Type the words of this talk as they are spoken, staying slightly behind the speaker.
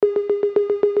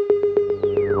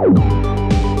This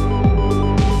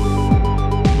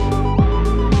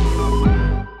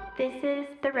is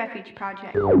the Refuge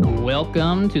Project.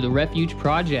 Welcome to the Refuge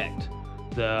Project.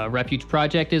 The Refuge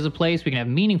Project is a place we can have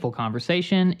meaningful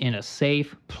conversation in a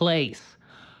safe place.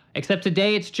 Except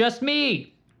today it's just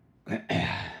me.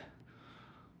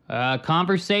 A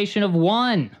conversation of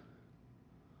one.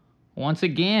 Once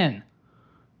again.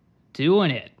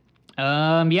 Doing it.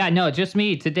 Just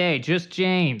me today. Just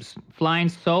James. Flying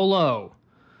solo.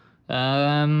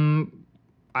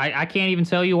 I can't even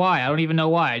tell you why. I don't even know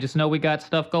why. I just know we got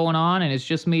stuff going on and it's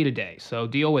just me today. So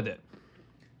deal with it.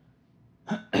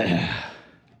 It's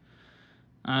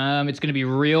going to be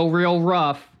real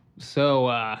rough.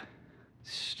 So,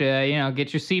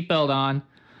 get your seatbelt on.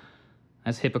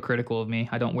 That's hypocritical of me.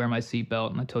 I don't wear my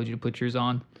seatbelt and I told you to put yours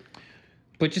on.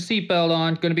 Put your seatbelt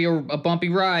on. Going to be a bumpy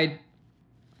ride.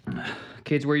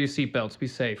 Kids, wear your seatbelts. Be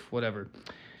safe. Whatever.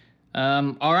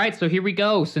 All right, so here we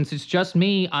go. Since it's just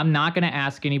me, I'm not going to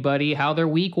ask anybody how their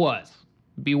week was.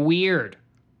 It'd be weird.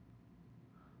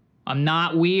 I'm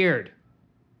not weird.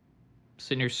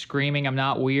 Sitting here screaming I'm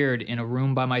not weird in a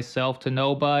room by myself to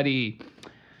nobody.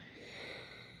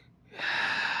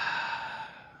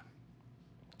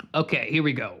 Okay, here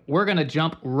we go. We're going to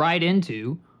jump right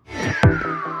into... Yep.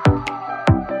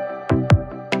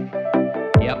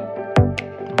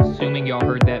 I'm assuming y'all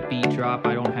heard that beat drop.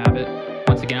 I don't have it.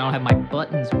 Once again, I don't have my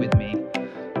buttons with me.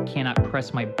 I cannot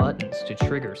press my buttons to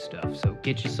trigger stuff, so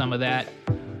get you some of that.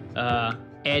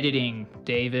 Editing,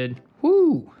 David.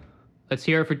 Woo! Let's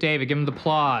hear it for David. Give him the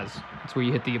applause. That's where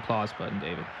you hit the applause button,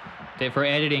 David. For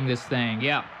editing this thing.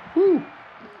 Yeah. Woo!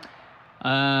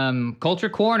 Culture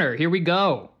Corner. Here we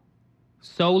go.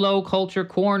 Solo Culture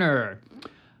Corner.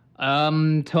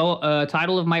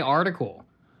 Title of my article.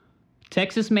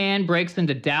 Texas man breaks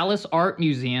into Dallas Art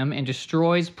Museum and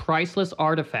destroys priceless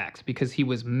artifacts because he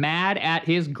was mad at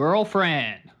his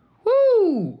girlfriend.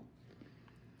 Woo!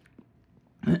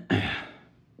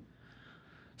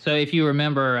 So if you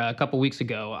remember a couple weeks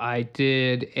ago, I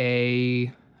did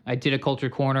a Culture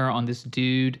Corner on this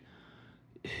dude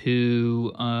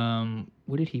who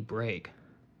what did he break?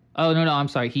 Oh no, I'm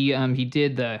sorry. He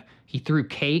threw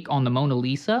cake on the Mona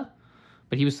Lisa,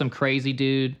 but he was some crazy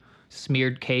dude.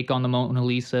 Smeared cake on the Mona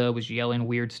Lisa, was yelling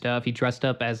weird stuff. He dressed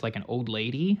up as like an old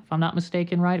lady, if I'm not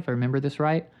mistaken, right? If I remember this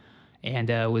right. And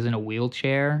was in a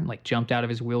wheelchair, like jumped out of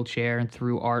his wheelchair and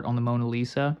threw art on the Mona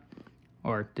Lisa.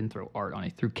 Or didn't throw art on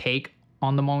it, threw cake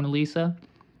on the Mona Lisa.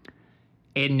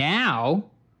 And now,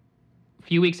 a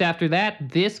few weeks after that,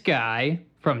 this guy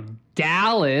from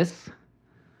Dallas,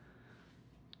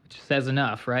 which says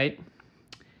enough, right?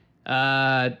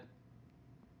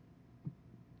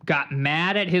 Got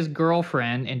mad at his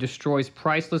girlfriend and destroys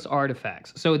priceless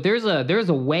artifacts. So there's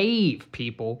a wave,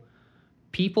 people.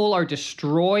 People are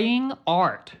destroying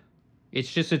art.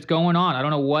 It's going on. I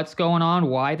don't know what's going on,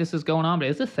 why this is going on, but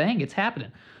it's a thing. It's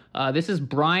happening. This is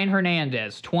Brian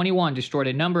Hernandez, 21, destroyed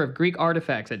a number of Greek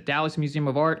artifacts at Dallas Museum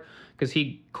of Art because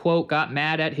he, quote, got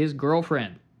mad at his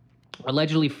girlfriend.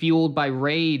 Allegedly fueled by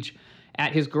rage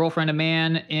at his girlfriend, a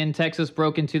man in Texas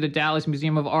broke into the Dallas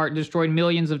Museum of Art and destroyed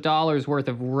millions of dollars worth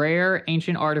of rare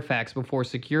ancient artifacts before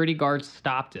security guards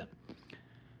stopped him.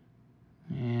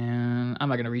 And I'm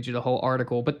not going to read you the whole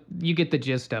article, but you get the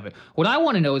gist of it. What I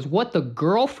want to know is what the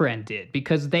girlfriend did,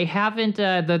 because they haven't,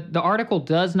 the article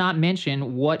does not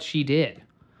mention what she did.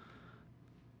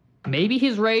 Maybe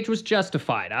his rage was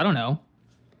justified. I don't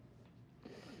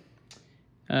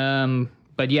know.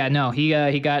 But yeah, no,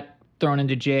 he got thrown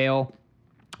into jail,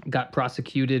 got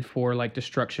prosecuted for like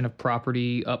destruction of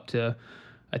property up to,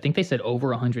 I think they said over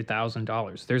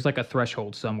 $100,000. There's like a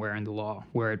threshold somewhere in the law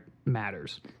where it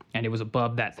matters. And it was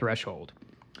above that threshold.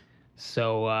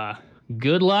 So,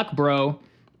 good luck, bro.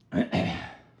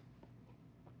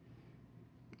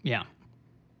 Yeah.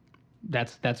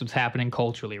 That's what's happening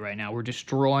culturally right now. We're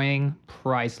destroying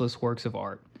priceless works of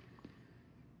art.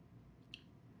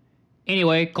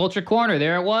 Anyway, Culture Corner,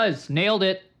 there it was. Nailed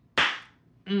it.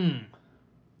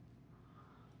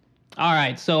 All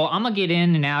right, so I'm going to get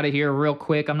in and out of here real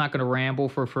quick. I'm not going to ramble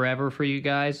for forever for you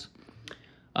guys.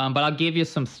 But I'll give you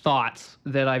some thoughts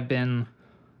that I've been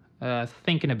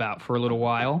thinking about for a little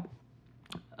while.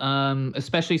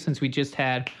 Especially since we just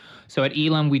had... So at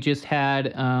Elam, we just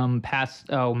had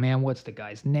what's the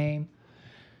guy's name?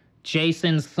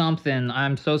 Jason something.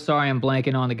 I'm so sorry I'm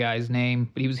blanking on the guy's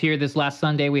name. But he was here this last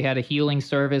Sunday. We had a healing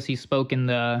service. He spoke in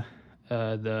the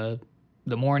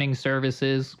morning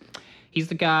services. He's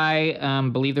the guy, I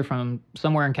believe they're from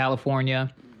somewhere in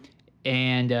California.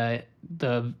 And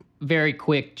the very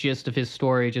quick gist of his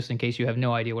story, just in case you have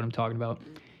no idea what I'm talking about,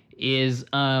 is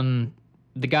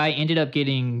the guy ended up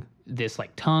getting this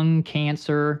like tongue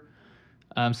cancer,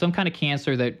 some kind of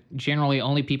cancer that generally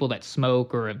only people that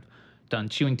smoke or have done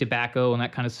chewing tobacco and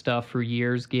that kind of stuff for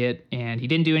years get. And he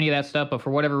didn't do any of that stuff, but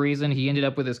for whatever reason, he ended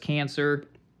up with this cancer.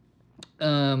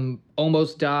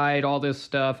 Almost died, all this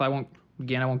stuff. I won't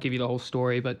give you the whole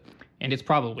story, and it's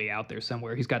probably out there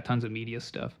somewhere. He's got tons of media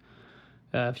stuff.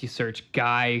 If you search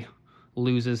 "guy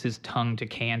loses his tongue to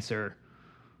cancer,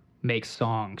 makes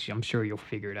songs," I'm sure you'll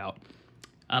figure it out.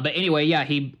 But anyway, yeah,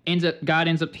 God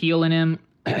ends up healing him.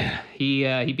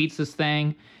 He beats this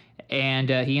thing, and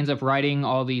he ends up writing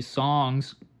all these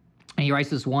songs. And he writes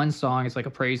this one song. It's like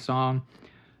a praise song.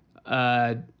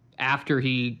 After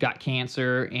he got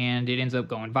cancer, and it ends up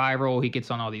going viral. He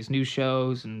gets on all these news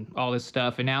shows and all this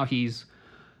stuff, and now he's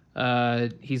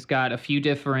got a few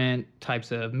different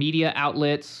types of media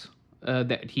outlets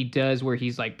that he does where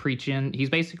he's like preaching.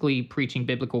 He's basically preaching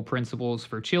biblical principles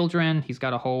for children. He's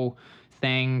got a whole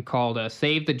thing called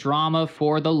Save the Drama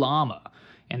for the Llama.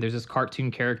 And there's this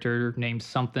cartoon character named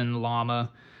Something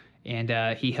Llama,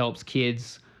 and he helps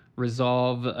kids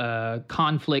resolve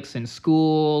conflicts in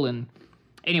school. And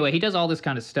anyway, he does all this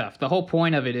kind of stuff. The whole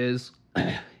point of it is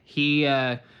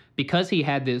because he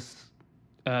had this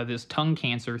tongue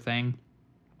cancer thing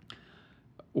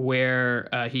where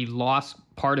he lost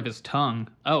part of his tongue.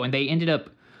 Oh, and they ended up,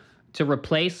 to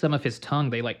replace some of his tongue,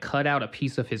 they like cut out a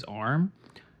piece of his arm.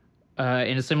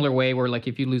 In a similar way where like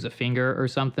if you lose a finger or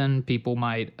something, people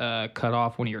might cut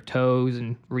off one of your toes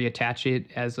and reattach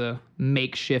it as a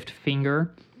makeshift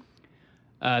finger.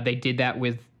 They did that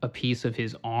with a piece of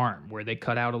his arm where they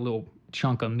cut out a little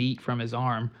chunk of meat from his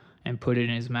arm and put it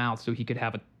in his mouth so he could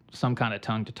have some kind of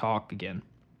tongue to talk again.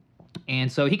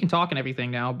 And so he can talk and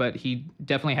everything now, but he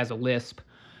definitely has a lisp.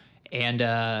 And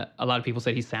a lot of people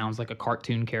said he sounds like a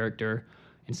cartoon character.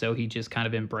 And so he just kind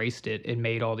of embraced it and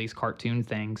made all these cartoon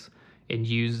things and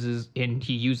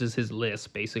he uses his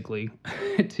lisp basically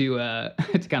to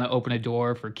kind of open a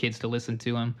door for kids to listen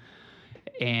to him.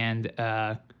 And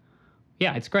yeah,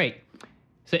 it's great.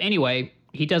 So anyway,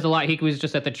 he does a lot. He was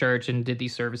just at the church and did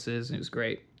these services, and it was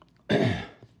great.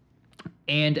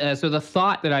 And so the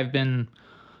thought that I've been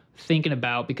thinking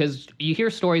about, because you hear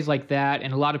stories like that,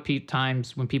 and a lot of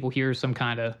times when people hear some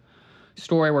kind of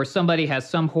story where somebody has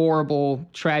some horrible,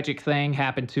 tragic thing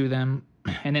happen to them,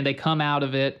 and then they come out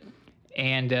of it,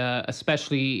 and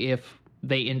especially if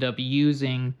they end up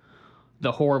using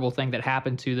the horrible thing that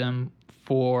happened to them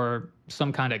for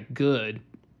some kind of good,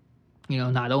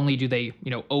 not only do they,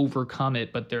 overcome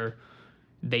it, but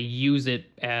they use it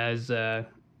as a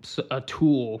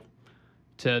tool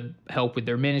to help with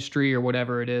their ministry or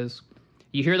whatever it is.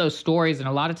 You hear those stories, and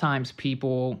a lot of times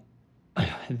people,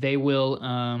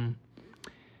 they'll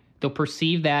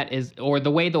perceive that as, or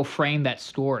the way they'll frame that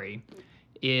story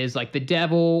is like the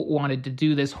devil wanted to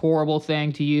do this horrible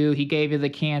thing to you. He gave you the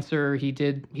cancer.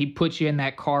 He put you in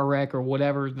that car wreck or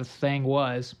whatever the thing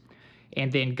was.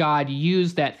 And then God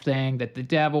used that thing that the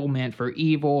devil meant for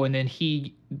evil. And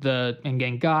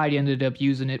then God ended up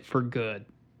using it for good.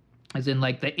 As in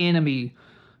like the enemy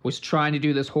was trying to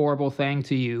do this horrible thing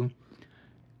to you.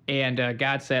 And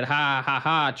God said, ha, ha,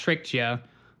 ha, tricked you.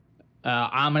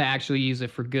 I'm going to actually use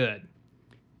it for good.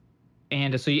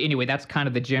 And so anyway, that's kind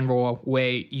of the general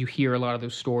way you hear a lot of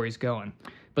those stories going.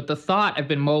 But the thought I've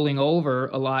been mulling over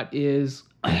a lot is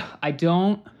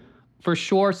for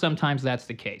sure, sometimes that's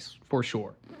the case, for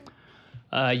sure.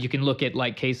 You can look at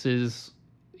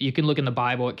you can look in the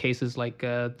Bible at cases like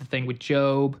the thing with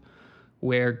Job,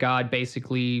 where God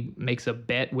basically makes a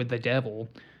bet with the devil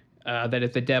that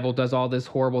if the devil does all this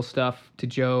horrible stuff to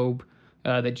Job,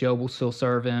 that Job will still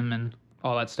serve him and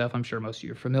all that stuff. I'm sure most of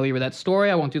you are familiar with that story.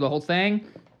 I won't do the whole thing.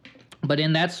 But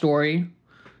in that story,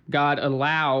 God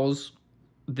allows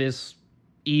this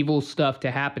evil stuff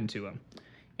to happen to him.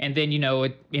 And then,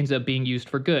 it ends up being used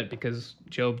for good because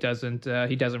Job doesn't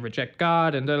reject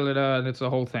God and and it's a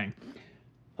whole thing.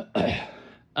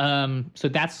 So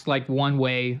that's like one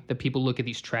way that people look at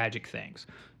these tragic things.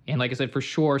 And like I said, for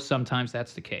sure, sometimes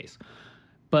that's the case.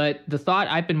 But the thought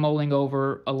I've been mulling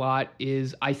over a lot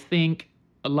is I think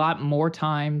a lot more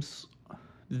times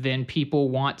than people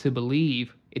want to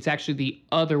believe, it's actually the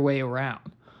other way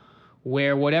around,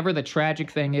 where whatever the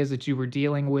tragic thing is that you were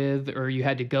dealing with or you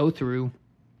had to go through,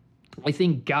 I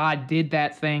think God did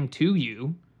that thing to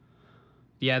you.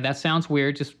 Yeah, that sounds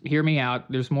weird. Just hear me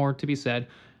out. There's more to be said.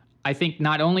 I think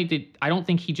I don't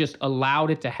think he just allowed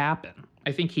it to happen.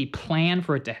 I think he planned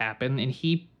for it to happen and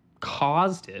he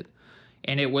caused it.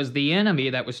 And it was the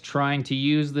enemy that was trying to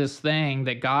use this thing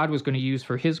that God was going to use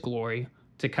for his glory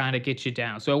to kind of get you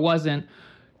down. So it wasn't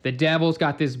the devil's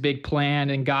got this big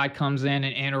plan and God comes in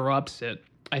and interrupts it.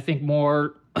 I think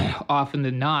more often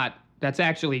than not, that's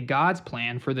actually God's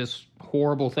plan for this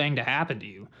horrible thing to happen to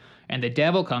you. And the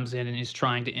devil comes in and is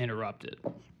trying to interrupt it.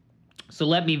 So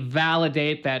let me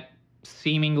validate that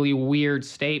seemingly weird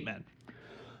statement.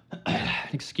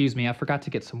 Excuse me, I forgot to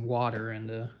get some water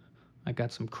and I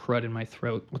got some crud in my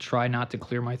throat. I'll try not to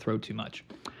clear my throat too much.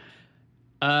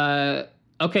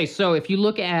 Okay, so if you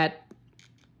look at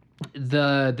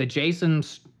the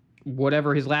Jason's,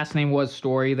 whatever his last name was,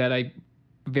 story that I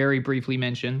very briefly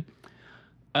mentioned,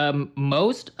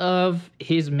 most of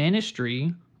his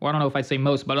ministry, well, I don't know if I'd say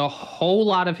most, but a whole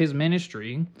lot of his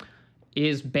ministry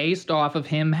is based off of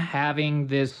him having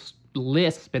this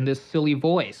lisp and this silly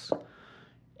voice.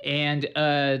 And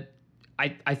I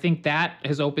think that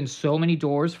has opened so many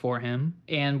doors for him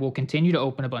and will continue to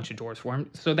open a bunch of doors for him.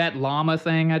 So that llama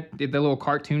thing, the little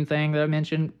cartoon thing that I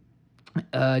mentioned,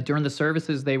 during the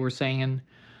services, they were saying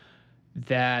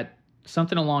that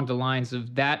something along the lines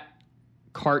of that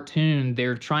cartoon,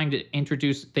 they've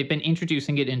been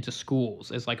introducing it into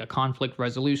schools as like a conflict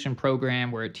resolution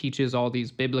program where it teaches all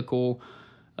these biblical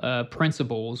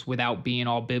principles without being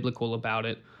all biblical about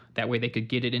it. That way they could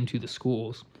get it into the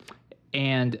schools.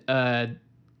 And the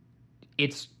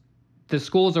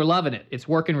schools are loving it. It's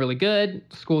working really good.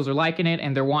 Schools are liking it,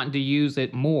 and they're wanting to use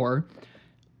it more.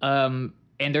 And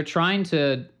they're trying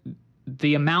to,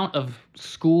 the amount of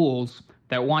schools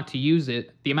that want to use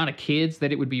it, the amount of kids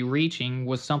that it would be reaching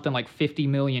was something like 50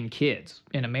 million kids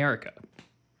in America.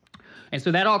 And so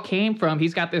that all came from,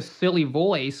 he's got this silly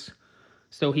voice,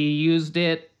 so he used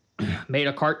it, made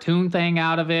a cartoon thing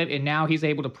out of it, and now he's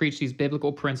able to preach these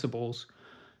biblical principles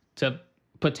to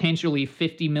potentially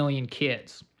 50 million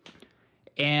kids.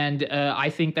 And I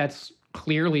think that's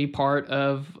clearly part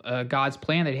of God's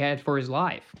plan that he had for his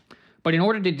life. But in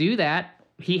order to do that,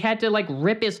 he had to like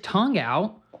rip his tongue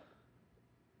out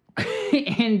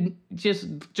and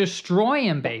just destroy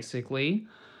him, basically,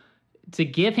 to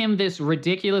give him this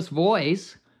ridiculous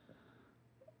voice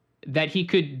that he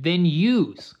could then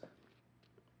use.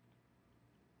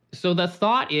 So the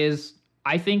thought is,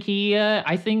 I don't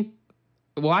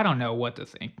know what to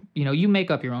think. You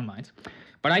make up your own minds.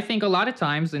 But I think a lot of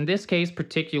times, in this case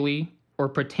particularly, or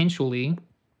potentially,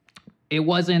 it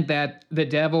wasn't that the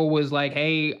devil was like,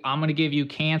 hey, I'm going to give you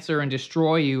cancer and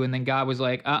destroy you. And then God was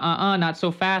like, not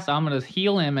so fast. I'm going to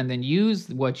heal him and then use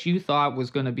what you thought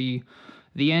was going to be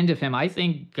the end of him. I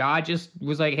think God just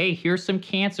was like, hey, here's some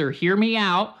cancer. Hear me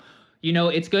out.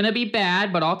 It's going to be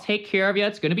bad, but I'll take care of you.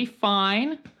 It's going to be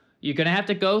fine. You're going to have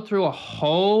to go through a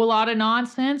whole lot of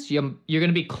nonsense. You're going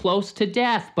to be close to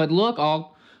death. But look,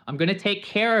 I'm going to take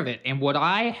care of it. And what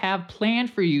I have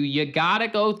planned for you, you got to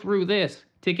go through this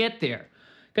to get there.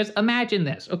 Because imagine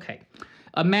this. Okay.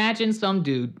 Imagine some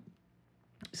dude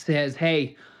says,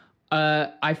 hey,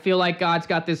 I feel like God's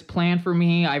got this plan for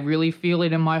me. I really feel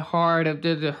it in my heart. I've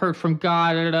heard from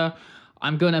God.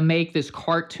 I'm going to make this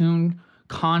cartoon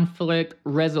conflict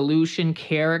resolution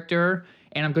character,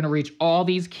 and I'm going to reach all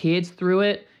these kids through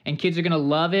it, and kids are going to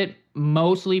love it,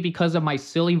 mostly because of my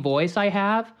silly voice I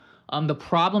have. The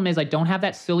problem is I don't have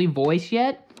that silly voice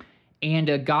yet,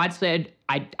 and God said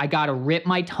I got to rip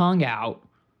my tongue out,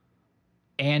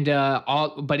 and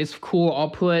but it's cool.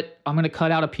 I'm going to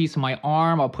cut out a piece of my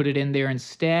arm. I'll put it in there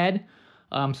instead,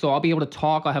 so I'll be able to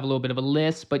talk. I'll have a little bit of a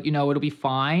lisp, but it'll be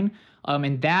fine.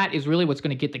 And that is really what's going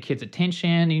to get the kids'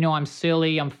 attention. I'm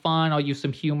silly, I'm fun, I'll use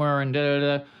some humor, and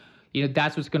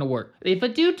that's what's going to work. If a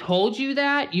dude told you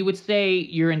that, you would say,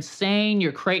 you're insane,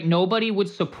 you're crazy. Nobody would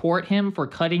support him for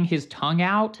cutting his tongue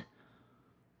out.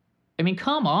 I mean,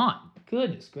 come on.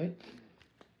 Goodness, great.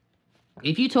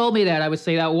 If you told me that, I would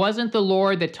say that wasn't the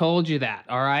Lord that told you that,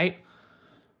 all right?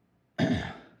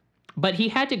 But he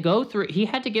had to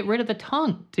get rid of the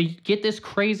tongue to get this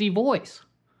crazy voice.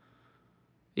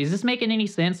 Is this making any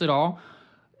sense at all?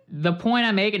 The point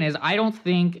I'm making is I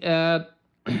think a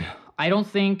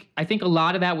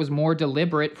lot of that was more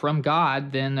deliberate from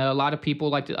God than a lot of people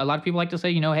like to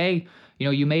say, hey,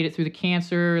 you made it through the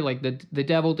cancer, like the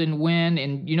devil didn't win.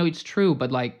 And, it's true.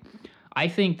 But like, I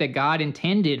think that God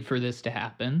intended for this to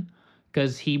happen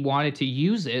because he wanted to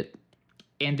use it.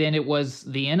 And then it was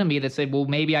the enemy that said, well,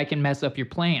 maybe I can mess up your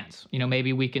plans.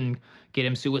 Maybe we can get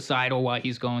him suicidal while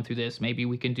he's going through this. Maybe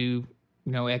we can do,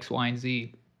 X, Y, and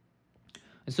Z.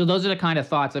 And so those are the kind of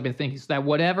thoughts I've been thinking. So that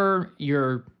whatever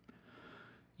your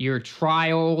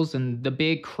trials and the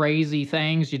big crazy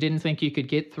things you didn't think you could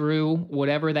get through,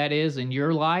 whatever that is in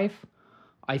your life,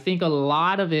 I think a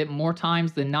lot of it, more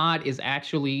times than not, is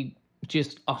actually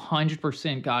just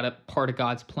 100% a part of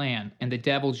God's plan. And the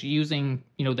devil's using,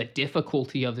 the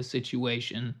difficulty of the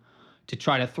situation to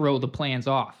try to throw the plans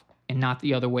off and not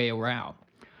the other way around.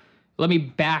 let me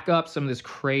back up some of this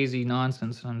crazy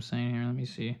nonsense that I'm saying here. Let me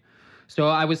see. So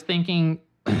I was thinking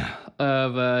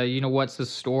of, what's the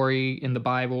story in the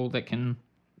Bible that can,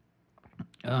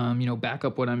 back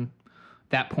up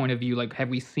that point of view. Like, have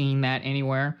we seen that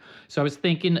anywhere? So I was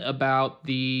thinking about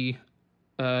the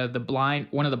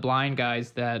one of the blind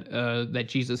guys that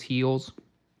Jesus heals.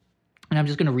 And I'm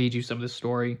just going to read you some of this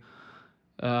story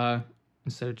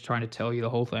instead of trying to tell you the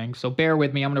whole thing. So bear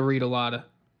with me. I'm going to read a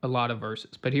lot of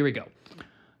verses. But here we go.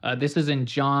 This is in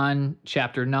John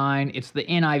chapter 9. It's the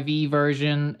NIV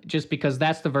version, just because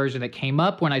that's the version that came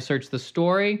up when I searched the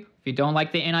story. If you don't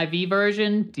like the NIV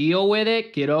version, deal with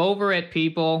it. Get over it,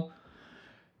 people.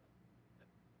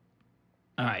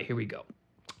 All right, here we go.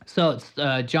 So it's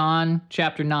John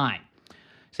chapter 9. It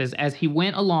says, as he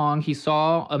went along, he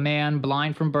saw a man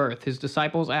blind from birth. His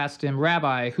disciples asked him,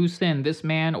 Rabbi, who sinned, this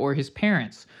man or his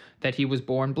parents, that he was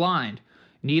born blind?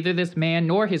 Neither this man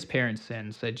nor his parents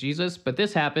sinned, said Jesus, but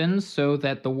this happens so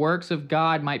that the works of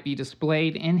God might be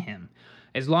displayed in him.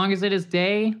 As long as it is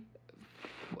day,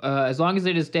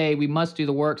 we must do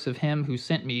the works of him who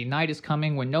sent me. Night is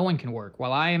coming when no one can work.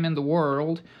 While I am in the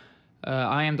world,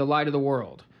 I am the light of the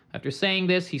world. After saying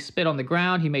this, he spit on the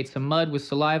ground. He made some mud with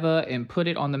saliva and put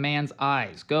it on the man's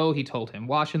eyes. Go, he told him,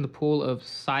 wash in the pool of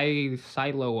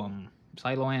Siloam,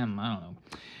 I don't know.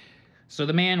 So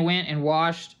the man went and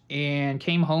washed and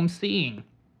came home seeing.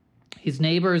 His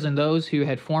neighbors and those who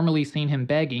had formerly seen him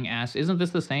begging asked, isn't this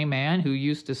the same man who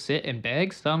used to sit and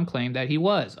beg? Some claimed that he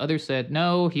was. Others said,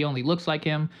 no, he only looks like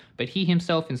him. But he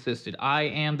himself insisted, I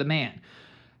am the man.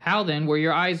 How then were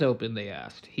your eyes open? They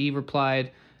asked. He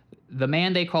replied, the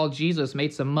man they called Jesus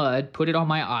made some mud, put it on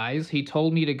my eyes. He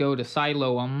told me to go to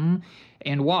Siloam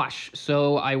and wash.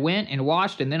 So I went and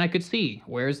washed, and then I could see.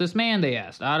 Where is this man? They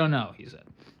asked. I don't know, he said.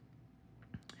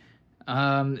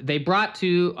 I'm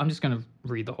just going to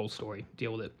read the whole story.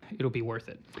 Deal with it. It'll be worth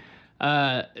it.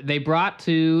 They brought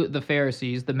to the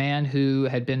Pharisees the man who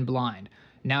had been blind.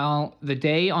 Now, the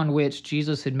day on which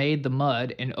Jesus had made the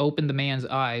mud and opened the man's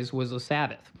eyes was a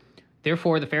Sabbath.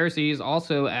 Therefore, the Pharisees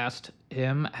also asked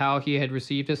him how he had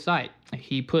received his sight.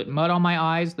 He put mud on my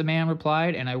eyes, the man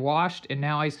replied, and I washed, and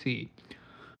now I see.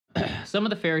 Some of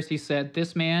the Pharisees said,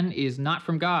 this man is not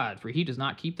from God, for he does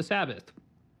not keep the Sabbath.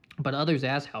 But others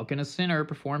asked, how can a sinner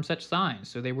perform such signs?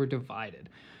 So they were divided.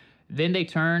 Then they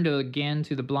turned again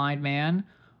to the blind man.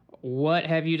 What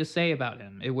have you to say about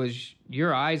him? It was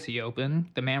your eyes he opened.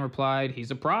 The man replied,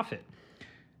 he's a prophet.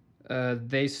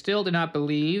 They still did not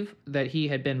believe that he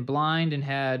had been blind and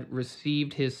had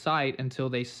received his sight until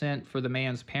they sent for the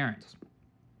man's parents.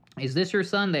 Is this your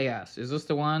son? They asked. Is this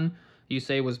the one you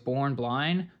say was born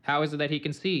blind? How is it that he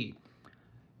can see?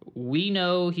 We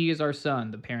know he is our son,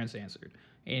 the parents answered,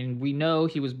 and we know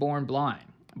he was born blind.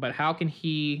 But how can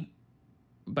he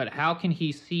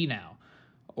see now?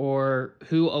 Or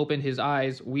who opened his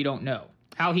eyes? We don't know.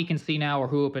 How he can see now or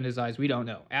who opened his eyes? We don't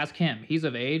know. Ask him. He's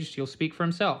of age. He'll speak for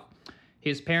himself.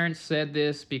 His parents said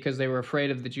this because they were afraid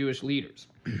of the Jewish leaders,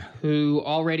 who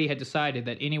already had decided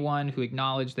that anyone who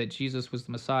acknowledged that Jesus was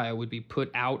the Messiah would be put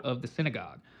out of the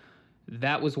synagogue.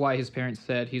 That was why his parents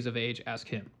said, he's of age, ask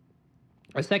him.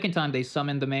 A second time they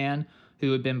summoned the man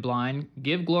who had been blind.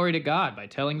 Give glory to God by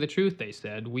telling the truth, they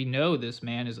said. We know this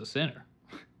man is a sinner.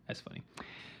 That's funny.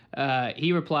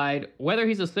 He replied, whether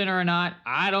he's a sinner or not,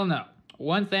 I don't know.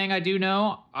 One thing I do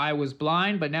know, I was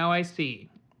blind, but now I see.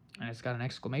 And it's got an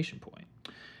exclamation point.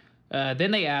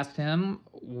 Then they asked him,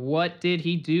 what did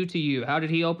he do to you? How did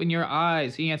he open your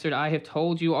eyes? He answered, I have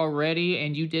told you already,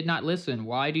 and you did not listen.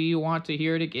 Why do you want to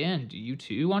hear it again? Do you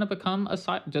too want to become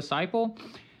a disciple?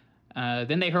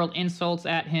 Then they hurled insults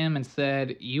at him and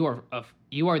said, you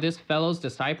are this fellow's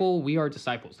disciple? We are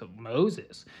disciples of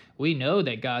Moses. We know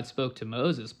that God spoke to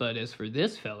Moses, but as for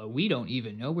this fellow, we don't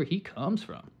even know where he comes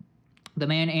from. The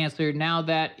man answered, now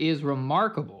that is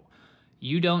remarkable.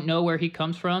 You don't know where he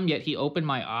comes from, yet he opened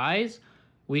my eyes.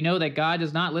 We know that God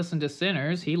does not listen to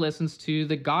sinners. He listens to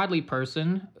the godly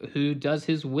person who does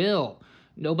his will.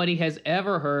 Nobody has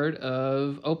ever heard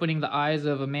of opening the eyes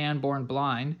of a man born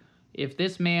blind. If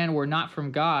this man were not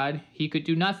from God, he could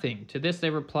do nothing. To this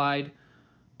they replied,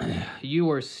 you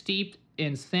were steeped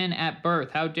in sin at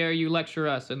birth. How dare you lecture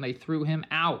us? And they threw him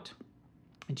out.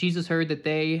 And Jesus heard that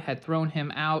they had thrown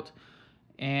him out.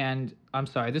 And I'm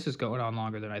sorry, this is going on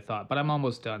longer than I thought, but I'm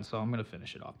almost done, so I'm going to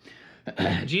finish it off.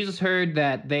 Jesus heard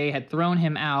that they had thrown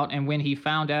him out, and when he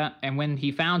found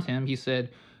him, he said,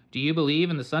 do you believe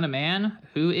in the Son of Man?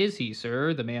 Who is he,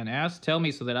 sir? The man asked. Tell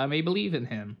me so that I may believe in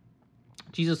him.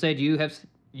 Jesus said, you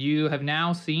have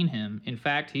now seen him. In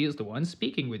fact, he is the one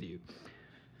speaking with you.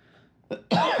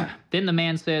 Then the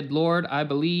man said, Lord, I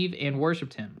believe, and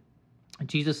worshipped him.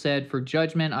 Jesus said, "For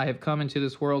judgment I have come into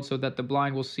this world so that the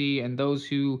blind will see, and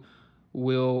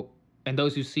will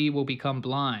those who see will become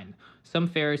blind." Some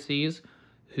Pharisees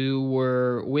who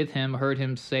were with him heard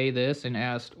him say this and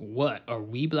asked, "What, are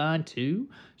we blind too?"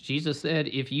 Jesus said,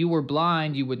 "If you were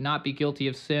blind, you would not be guilty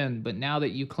of sin, but now that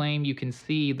you claim you can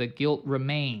see, the guilt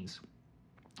remains."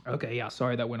 Okay, yeah,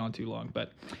 sorry that went on too long,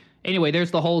 but anyway,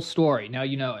 there's the whole story. Now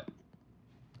you know it.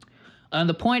 And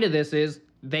the point of this is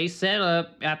they set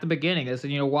up at the beginning, they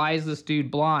said, why is this dude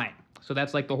blind? So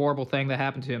that's like the horrible thing that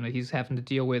happened to him that he's having to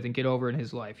deal with and get over in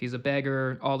his life. He's a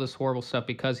beggar, all this horrible stuff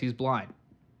because he's blind.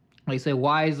 They say,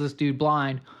 why is this dude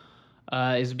blind?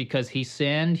 Is it because he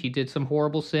sinned? He did some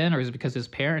horrible sin? Or is it because his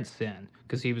parents sinned?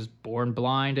 Because he was born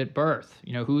blind at birth?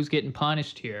 Who's getting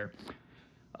punished here?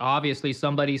 Obviously,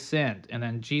 somebody sinned. And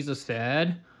then Jesus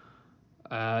said,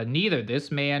 neither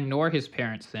this man nor his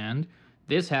parents sinned.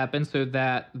 This happened so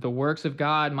that the works of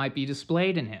God might be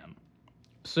displayed in him.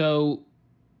 So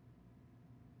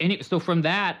from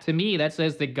that, to me, that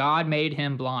says that God made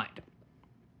him blind.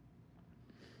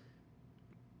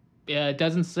 It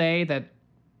doesn't say that,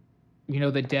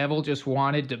 the devil just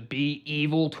wanted to be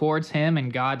evil towards him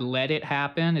and God let it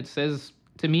happen. It says,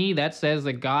 to me, that says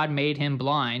that God made him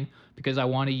blind because I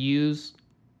want to use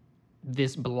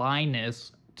this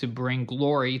blindness to bring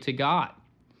glory to God.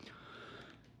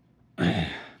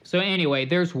 So anyway,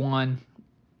 there's one.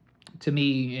 To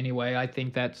me, anyway, I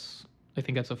think that's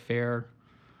a fair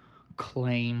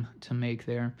claim to make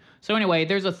there. So anyway,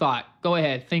 there's a thought. Go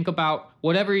ahead, think about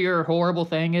whatever your horrible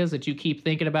thing is that you keep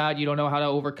thinking about, you don't know how to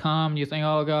overcome. You think,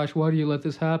 oh gosh, why do you let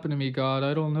this happen to me, God?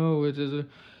 I don't know. It is,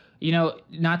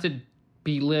 not to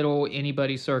belittle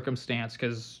anybody's circumstance,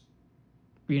 because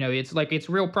it's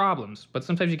real problems. But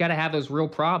sometimes you got to have those real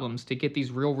problems to get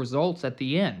these real results at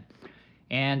the end.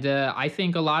 And I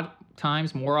think a lot of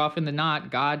times, more often than not,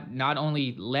 God not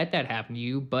only let that happen to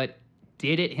you, but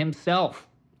did it himself.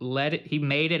 He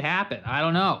made it happen. I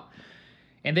don't know.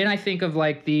 And then I think of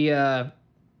like the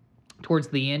towards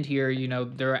the end here,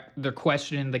 they're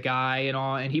questioning the guy and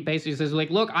all, and he basically says like,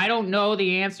 look, I don't know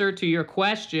the answer to your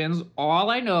questions. All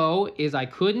I know is I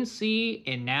couldn't see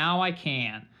and now I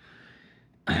can.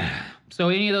 So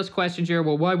any of those questions here,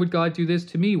 well, why would God do this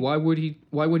to me? Why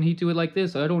wouldn't he do it like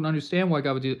this? I don't understand why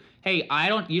God would do it. Hey,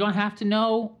 you don't have to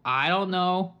know. I don't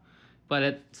know. But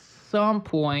at some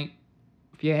point,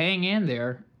 if you hang in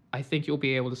there, I think you'll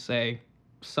be able to say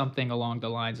something along the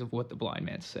lines of what the blind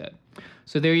man said.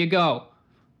 So there you go.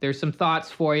 There's some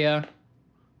thoughts for you.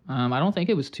 I don't think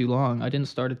it was too long. I didn't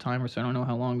start a timer, so I don't know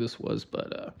how long this was,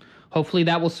 but hopefully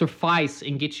that will suffice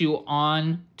and get you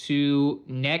on to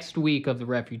next week of the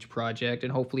Refuge Project,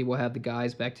 and hopefully we'll have the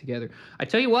guys back together. I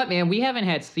tell you what, man, we haven't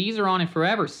had Caesar on in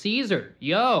forever. Caesar,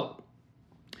 yo!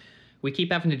 We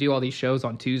keep having to do all these shows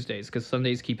on Tuesdays because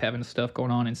Sundays keep having stuff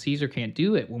going on, and Caesar can't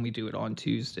do it when we do it on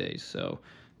Tuesdays, so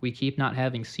we keep not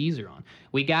having Caesar on.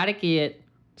 We got to get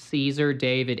Caesar,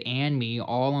 David, and me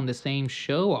all on the same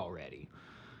show already.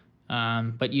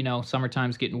 But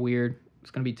summertime's getting weird.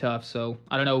 It's going to be tough. So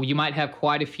I don't know. You might have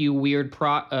quite a few weird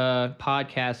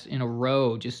podcasts in a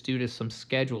row just due to some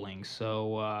scheduling.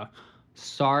 So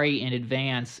sorry in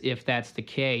advance if that's the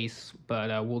case,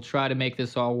 but we'll try to make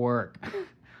this all work.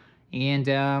 And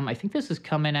I think this is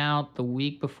coming out the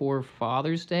week before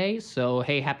Father's Day. So,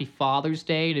 hey, happy Father's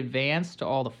Day in advance to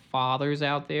all the fathers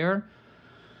out there.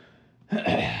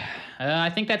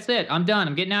 I think that's it. I'm done.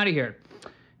 I'm getting out of here.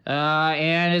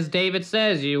 And as David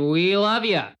says, we love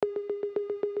you.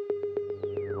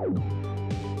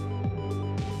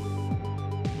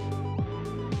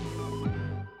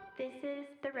 This is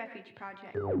the Refuge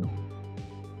Project.